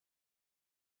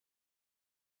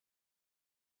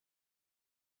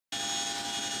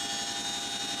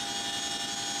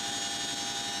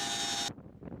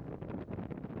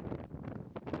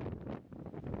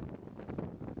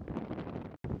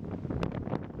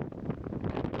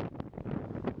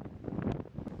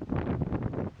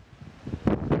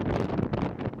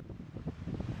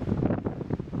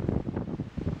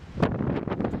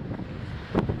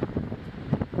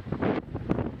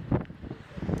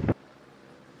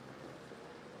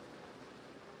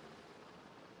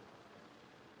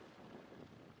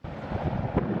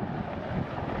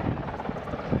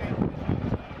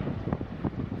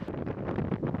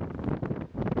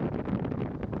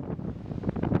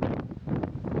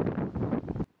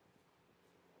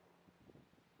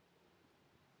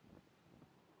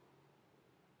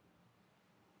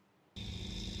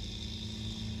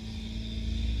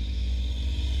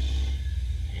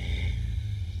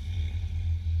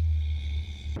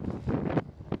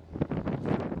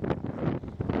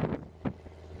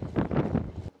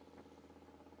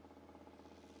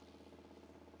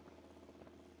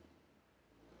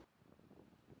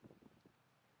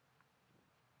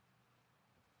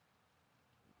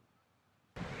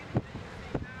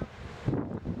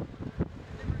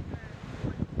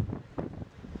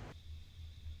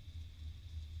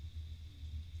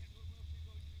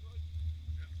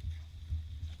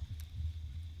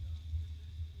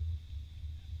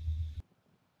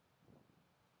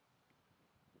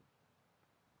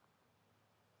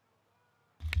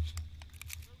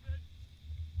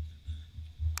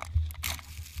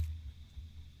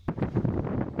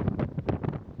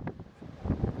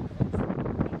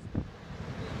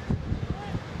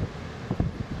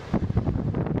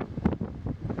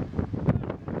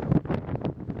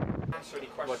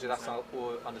Roger, that's all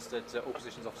understood. All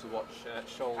positions, officer watch,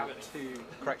 shoal 2,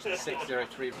 correction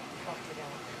 603.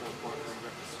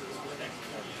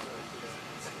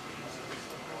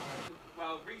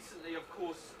 Well, recently, of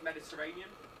course, Mediterranean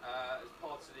as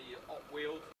part of the op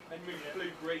wheel, then moved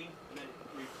blue-green, and then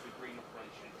moved to the green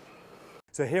operation.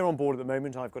 So here on board at the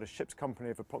moment I've got a ship's company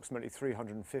of approximately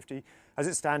 350. As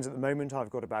it stands at the moment I've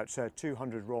got about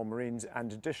 200 Royal Marines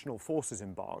and additional forces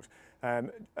embarked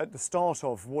at the start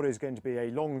of what is going to be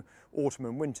a long autumn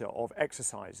and winter of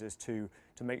exercises to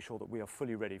make sure that we are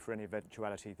fully ready for any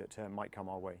eventuality that might come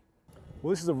our way. Well,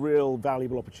 this is a real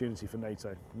valuable opportunity for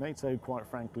NATO. NATO, quite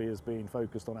frankly, has been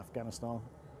focused on Afghanistan,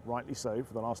 rightly so,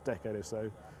 for the last decade or so.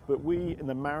 But we, in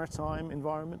the maritime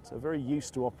environment, are very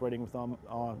used to operating with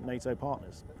our NATO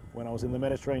partners. When I was in the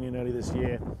Mediterranean early this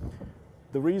year,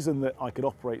 the reason that I could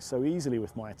operate so easily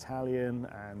with my Italian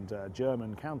and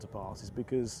German counterparts is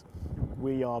because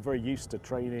we are very used to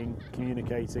training,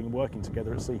 communicating, working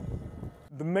together at sea.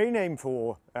 The main aim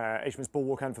for HMS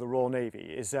Bulwark and for the Royal Navy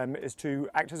is to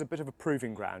act as a bit of a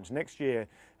proving ground. Next year,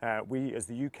 we as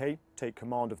the UK take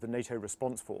command of the NATO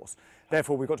response force.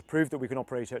 Therefore, we've got to prove that we can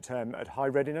operate at high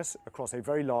readiness across a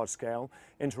very large scale,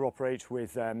 interoperate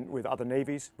with other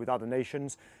navies, with other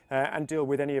nations, and deal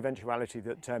with any eventuality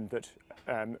that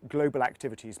global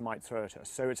activities might throw at us.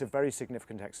 So it's a very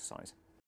significant exercise.